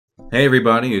Hey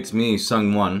everybody, it's me,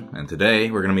 Sung1, and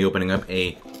today we're going to be opening up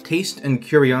a Taste and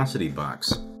Curiosity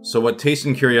box. So what Taste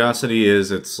and Curiosity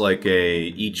is, it's like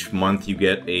each month you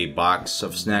get a box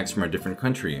of snacks from a different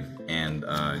country, and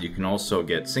you can also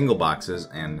get single boxes,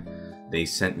 and they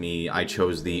sent me, I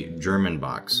chose the German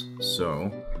box.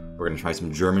 So we're going to try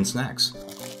some German snacks.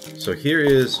 So here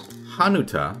is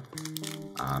Hanuta.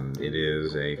 It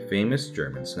is a famous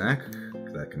German snack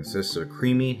that consists of a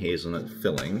creamy hazelnut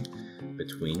filling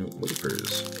between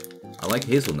wafers. I like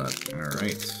hazelnut. All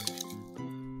right,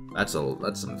 that's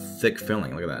some thick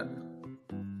filling. Look at that.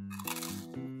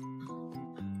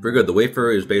 Very good. The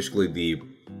wafer is basically the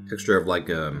texture of like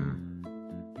a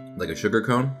sugar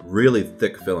cone. Really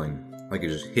thick filling. Like it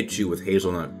just hits you with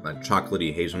hazelnut, that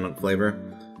chocolatey hazelnut flavor.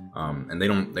 And they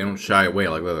don't shy away.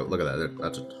 Like look at that.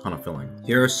 That's a ton of filling.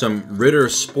 Here are some Ritter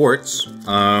Sports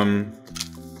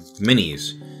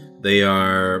minis. They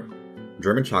are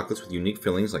German chocolates with unique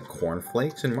fillings like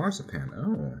cornflakes and marzipan.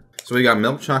 Oh. So we got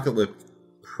milk chocolate with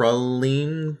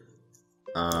praline,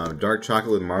 dark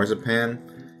chocolate with marzipan,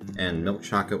 and milk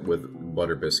chocolate with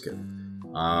butter biscuit.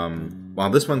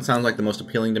 While this one sounds like the most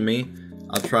appealing to me,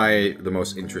 I'll try the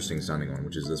most interesting sounding one,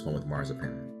 which is this one with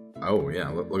marzipan. Oh yeah,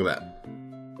 look at that.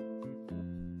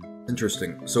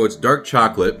 Interesting. So it's dark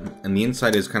chocolate, and the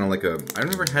inside is kind of like I've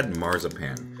never had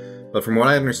marzipan, but from what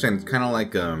I understand, it's kind of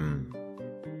like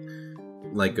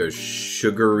a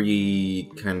sugary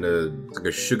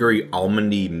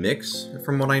almondy mix,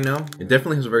 from what I know. It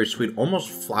definitely has a very sweet, almost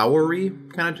floury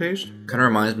kind of taste. Kind of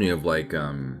reminds me of like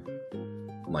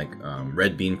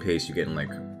red bean paste you get in like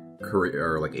curry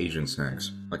or like Asian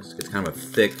snacks. Like it's kind of a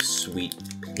thick, sweet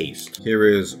paste. Here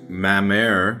is Ma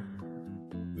Mère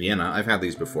Vienna. I've had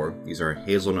these before. These are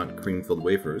hazelnut cream-filled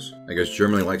wafers. I guess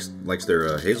Germany likes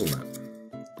their hazelnut.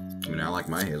 I mean, I like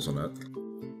my hazelnut.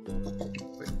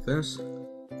 Like this.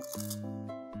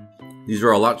 These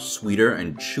are a lot sweeter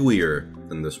and chewier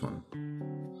than this one.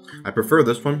 I prefer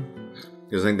this one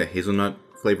because I think the hazelnut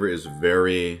flavor is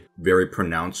very, very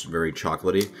pronounced, very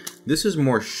chocolatey. This is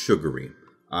more sugary,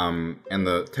 and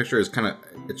the texture is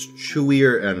it's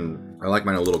chewier, and I like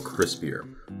mine a little crispier.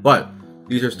 But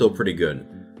these are still pretty good,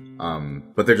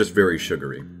 but they're just very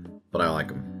sugary, but I like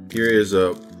them. Here is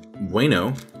a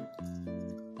Bueno.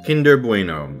 Kinder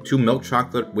Bueno. 2 milk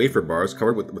chocolate wafer bars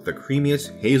covered with the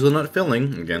creamiest hazelnut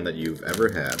filling, again, that you've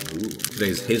ever had. Ooh.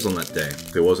 Today's Hazelnut Day.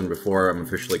 If it wasn't before, I'm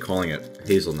officially calling it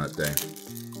Hazelnut Day.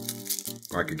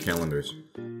 Mark your calendars.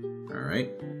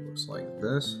 Alright, looks like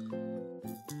this.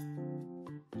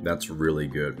 That's really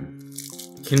good.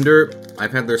 Kinder,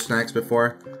 I've had their snacks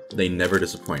before. They never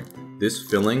disappoint. This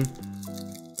filling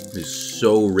is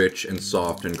so rich and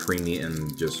soft and creamy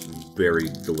and just very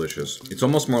delicious. It's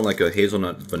almost more like a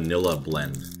hazelnut vanilla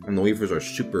blend. And the wafers are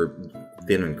super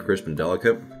thin and crisp and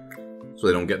delicate, so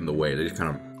they don't get in the way. They just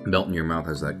kind of melt in your mouth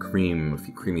as that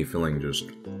creamy filling just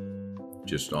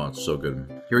oh, it's so good.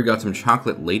 Here we got some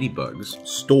chocolate ladybugs.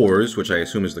 Stores, which I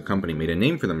assume is the company, made a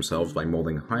name for themselves by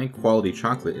molding high quality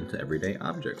chocolate into everyday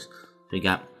objects. So you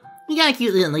got a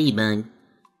cute little ladybug.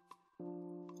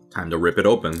 Time to rip it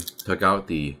open. Took out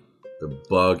the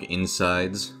bug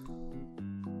insides.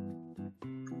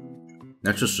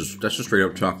 That's just straight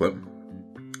up chocolate.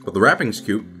 But the wrapping's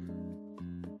cute.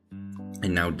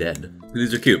 And now dead.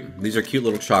 These are cute. These are cute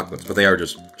little chocolates, but they are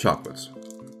just chocolates.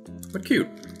 But cute.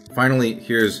 Finally,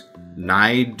 here's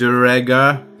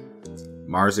Niederegger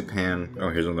marzipan. Oh,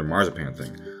 here's another marzipan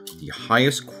thing. The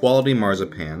highest quality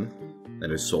marzipan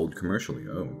that is sold commercially.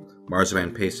 Oh.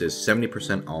 Marzipan paste is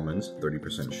 70% almonds,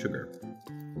 30% sugar.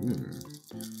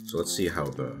 So let's see how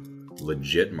the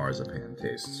legit marzipan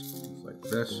tastes. It's like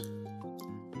this.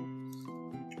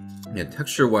 Yeah,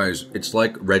 texture-wise, it's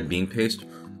like red bean paste,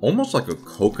 almost like a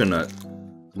coconut.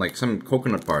 Like some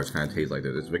coconut bars kind of taste like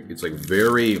this. It's like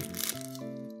very,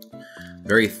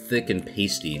 very thick and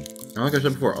pasty. And like I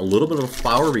said before, a little bit of a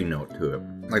floury note to it.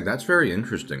 Like that's very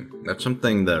interesting. That's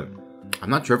something that I'm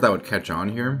not sure if that would catch on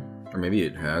here. Or maybe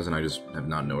it has, and I just have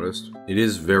not noticed. It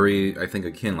is very, I think,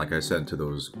 akin, like I said, to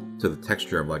the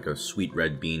texture of like a sweet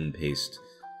red bean paste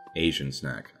Asian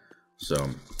snack. So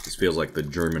this feels like the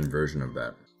German version of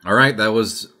that. All right, that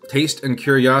was Taste and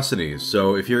Curiosity.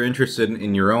 So if you're interested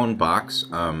in your own box,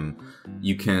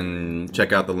 you can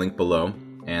check out the link below.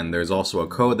 And there's also a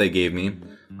code they gave me,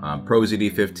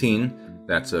 ProZD15.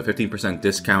 That's a 15%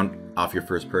 discount off your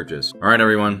first purchase. All right,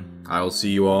 everyone. I will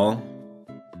see you all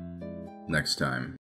next time.